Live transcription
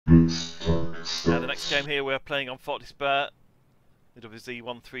The next game here we're playing on Fort Despair, the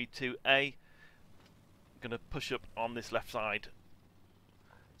WZ132A. Going to push up on this left side,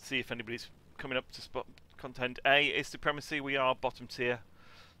 see if anybody's coming up to spot content. A is Supremacy, we are bottom tier.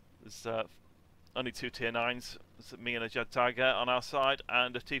 There's only 2 tier 9s, there's me and a Jet Tiger on our side,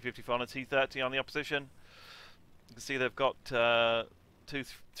 and a T54 and a T30 on the opposition. You can see they've got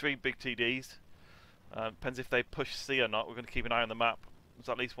 3 big TDs. Depends if they push C or not. We're going to keep an eye on the map. There's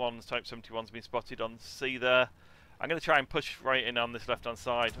at least one Type 71's been spotted on C there. I'm going to try and push right in on this left hand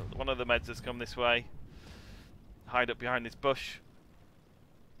side. One of the meds has come this way. Hide up behind this bush.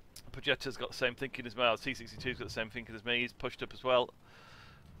 Projetta's got the same thinking as well. T62's got the same thinking as me. He's pushed up as well.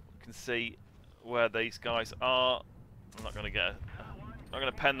 We can see where these guys are. I'm not going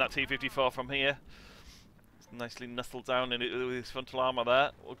to pen that T54 from here. It's nicely nestled down in it with his frontal armor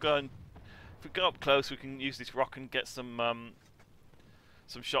there. We'll go and if we go up close, we can use this rock and get some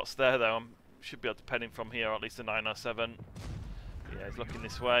shots there. Though I should be able to pen him from here, or at least a 907. Yeah, he's looking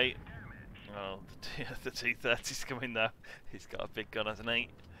this way. Oh, the T30's coming there. He's got a big gun, hasn't he?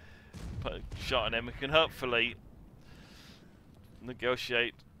 Put a shot on him. We can hopefully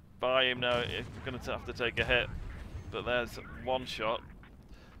negotiate by him now. We're going to have to take a hit, but there's one shot.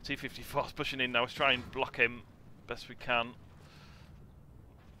 T54's pushing in now. Let's try and block him best we can.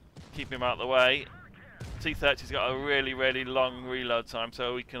 Keep him out of the way. T30's got a really long reload time,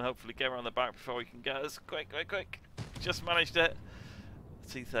 so we can hopefully get around the back before he can get us. Quick. Just managed it.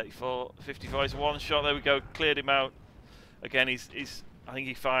 T34, 54 is one shot. There we go. Cleared him out. Again, I think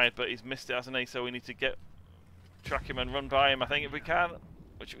he fired, but he's missed it, hasn't he? So we need to track him and run by him. I think if we can,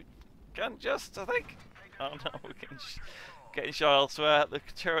 which we can just, I think. Oh no, we can get shot elsewhere. The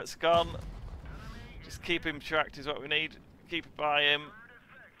turret's gone. Just keep him tracked is what we need. Keep it by him.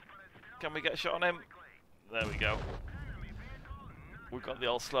 Can we get a shot on him? There we go. We've got the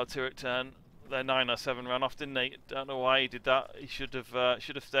old slow turret turn. Their 907 ran off, didn't he? Don't know why he did that. He should have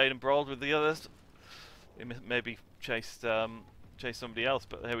stayed and brawled with the others. He maybe chased somebody else,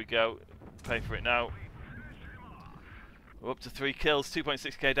 but there we go. Pay for it now. We're up to 3 kills,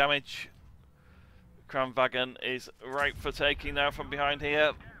 2.6k damage. Crown Wagon is ripe for taking now from behind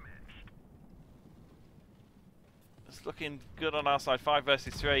here. It's looking good on our side. 5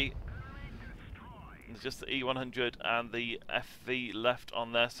 versus 3. There's just the E100 and the FV left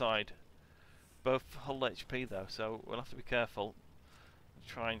on their side. Both hull HP though, so we'll have to be careful.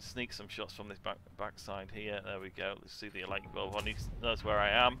 Try and sneak some shots from this back side here. There we go. Let's see the light bulb on. He knows where I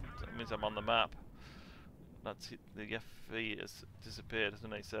am. That means I'm on the map. That's it. The FV has disappeared,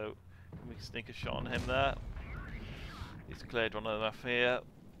 hasn't he? So can we sneak a shot on him there? He's cleared one of them off here.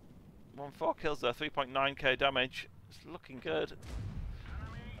 4 kills there, 3.9k damage. It's looking good.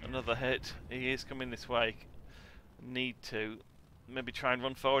 Another hit. He is coming this way. Need to maybe try and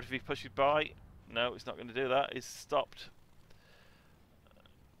run forward if he pushes by. No, he's not going to do that. He's stopped.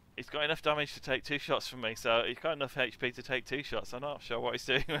 He's got enough damage to take 2 shots from me, so he's got enough HP to take 2 shots. I'm not sure what he's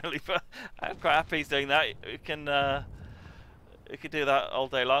doing really, but I'm quite happy he's doing that. We can do that all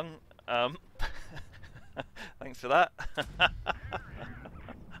day long. Thanks for that.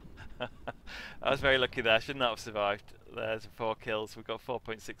 I was very lucky there. Should not have survived. There's 4 kills. We've got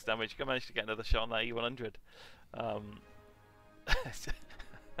 4.6 damage. I managed to get another shot on that E100.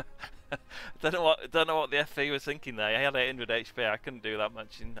 Don't know what the FV was thinking there. He had 800 HP. I couldn't do that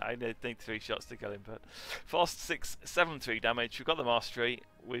much. I need 3 shots to kill him. But 4673 damage. We've got the Mastery.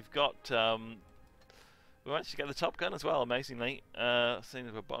 We've got we managed to get the Top Gun as well. Amazingly, seeing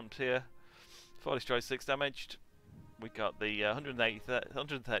as we're bottom tier. 4 destroyed, 6 damaged. We got the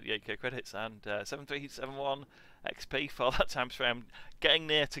 138k credits and 7371 XP for that times frame. Getting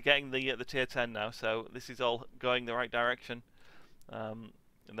near to getting the tier 10 now, so this is all going the right direction. And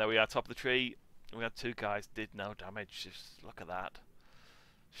there we are, top of the tree. We had 2 guys did no damage. Just look at that.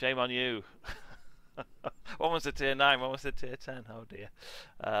 Shame on you. One was a tier 9, one was a tier 10. Oh dear.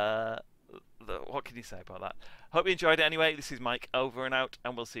 What can you say about that? Hope you enjoyed it anyway. This is Mike over and out,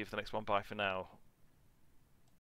 and we'll see you for the next one. Bye for now.